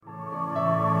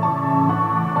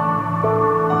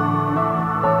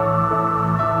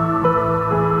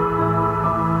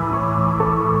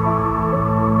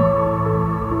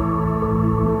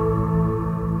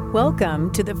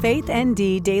Welcome to the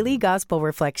FaithND Daily Gospel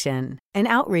Reflection, an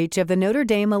outreach of the Notre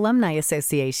Dame Alumni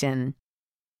Association.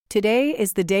 Today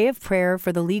is the day of prayer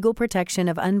for the legal protection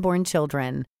of unborn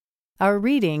children. Our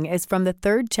reading is from the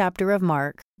 3rd chapter of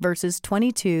Mark, verses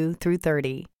 22 through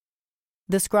 30.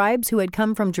 The scribes who had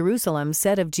come from Jerusalem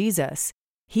said of Jesus,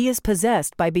 "He is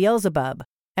possessed by Beelzebub,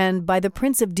 and by the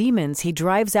prince of demons he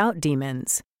drives out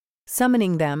demons."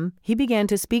 Summoning them, he began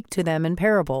to speak to them in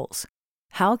parables.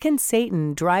 How can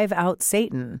Satan drive out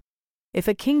Satan? If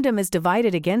a kingdom is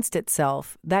divided against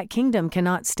itself, that kingdom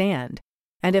cannot stand.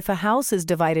 And if a house is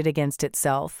divided against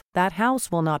itself, that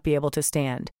house will not be able to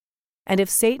stand. And if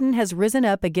Satan has risen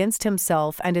up against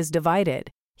himself and is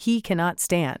divided, he cannot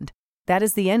stand. That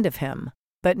is the end of him.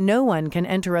 But no one can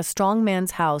enter a strong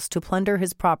man's house to plunder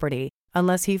his property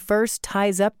unless he first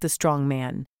ties up the strong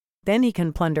man. Then he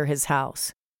can plunder his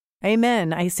house.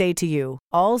 Amen, I say to you,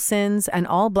 all sins and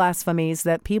all blasphemies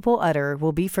that people utter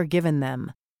will be forgiven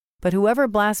them. But whoever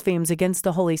blasphemes against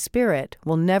the Holy Spirit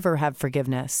will never have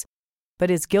forgiveness, but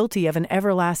is guilty of an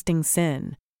everlasting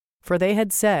sin. For they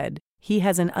had said, he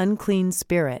has an unclean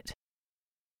spirit.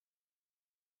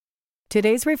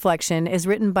 Today's reflection is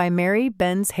written by Mary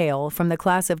Benz Hale from the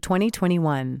class of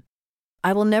 2021.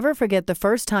 I will never forget the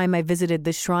first time I visited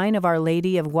the shrine of Our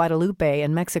Lady of Guadalupe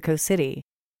in Mexico City.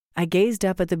 I gazed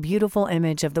up at the beautiful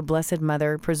image of the Blessed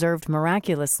Mother preserved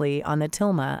miraculously on the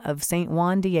tilma of St.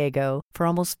 Juan Diego for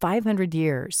almost 500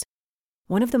 years.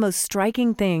 One of the most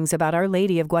striking things about Our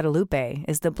Lady of Guadalupe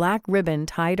is the black ribbon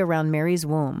tied around Mary's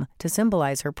womb to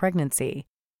symbolize her pregnancy.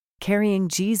 Carrying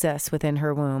Jesus within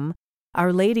her womb,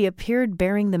 Our Lady appeared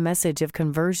bearing the message of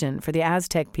conversion for the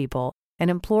Aztec people and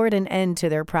implored an end to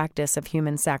their practice of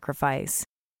human sacrifice.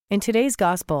 In today's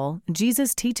gospel,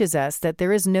 Jesus teaches us that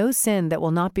there is no sin that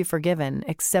will not be forgiven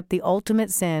except the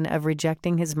ultimate sin of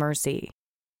rejecting his mercy.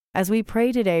 As we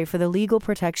pray today for the legal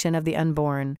protection of the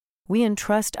unborn, we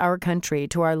entrust our country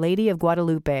to Our Lady of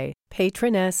Guadalupe,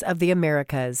 patroness of the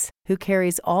Americas, who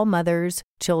carries all mothers,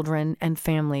 children, and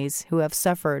families who have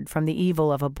suffered from the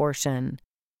evil of abortion.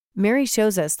 Mary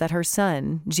shows us that her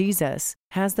son, Jesus,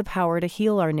 has the power to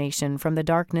heal our nation from the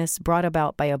darkness brought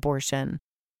about by abortion.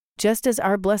 Just as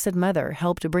our Blessed Mother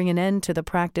helped bring an end to the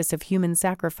practice of human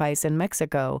sacrifice in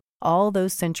Mexico all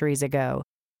those centuries ago,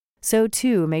 so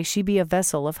too may she be a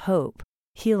vessel of hope,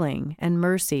 healing, and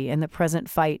mercy in the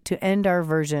present fight to end our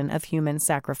version of human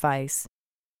sacrifice.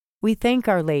 We thank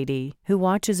Our Lady, who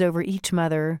watches over each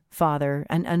mother, father,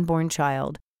 and unborn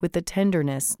child with the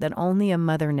tenderness that only a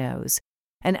mother knows,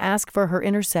 and ask for her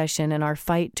intercession in our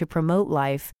fight to promote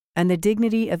life and the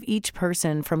dignity of each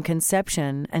person from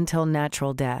conception until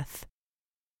natural death.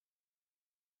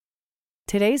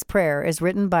 Today's prayer is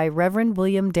written by Reverend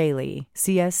William Daly,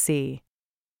 CSC.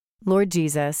 Lord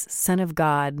Jesus, Son of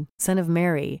God, Son of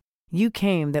Mary, you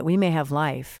came that we may have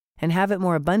life, and have it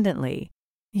more abundantly.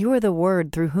 You are the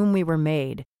Word through whom we were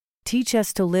made. Teach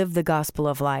us to live the gospel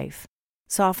of life.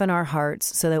 Soften our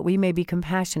hearts so that we may be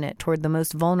compassionate toward the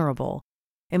most vulnerable.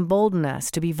 Embolden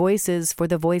us to be voices for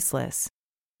the voiceless.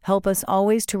 Help us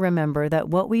always to remember that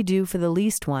what we do for the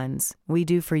least ones, we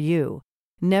do for you,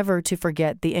 never to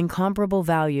forget the incomparable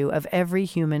value of every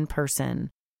human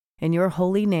person. In your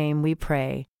holy name we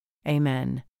pray.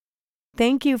 Amen.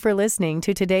 Thank you for listening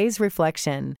to today's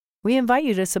reflection. We invite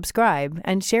you to subscribe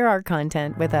and share our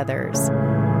content with others.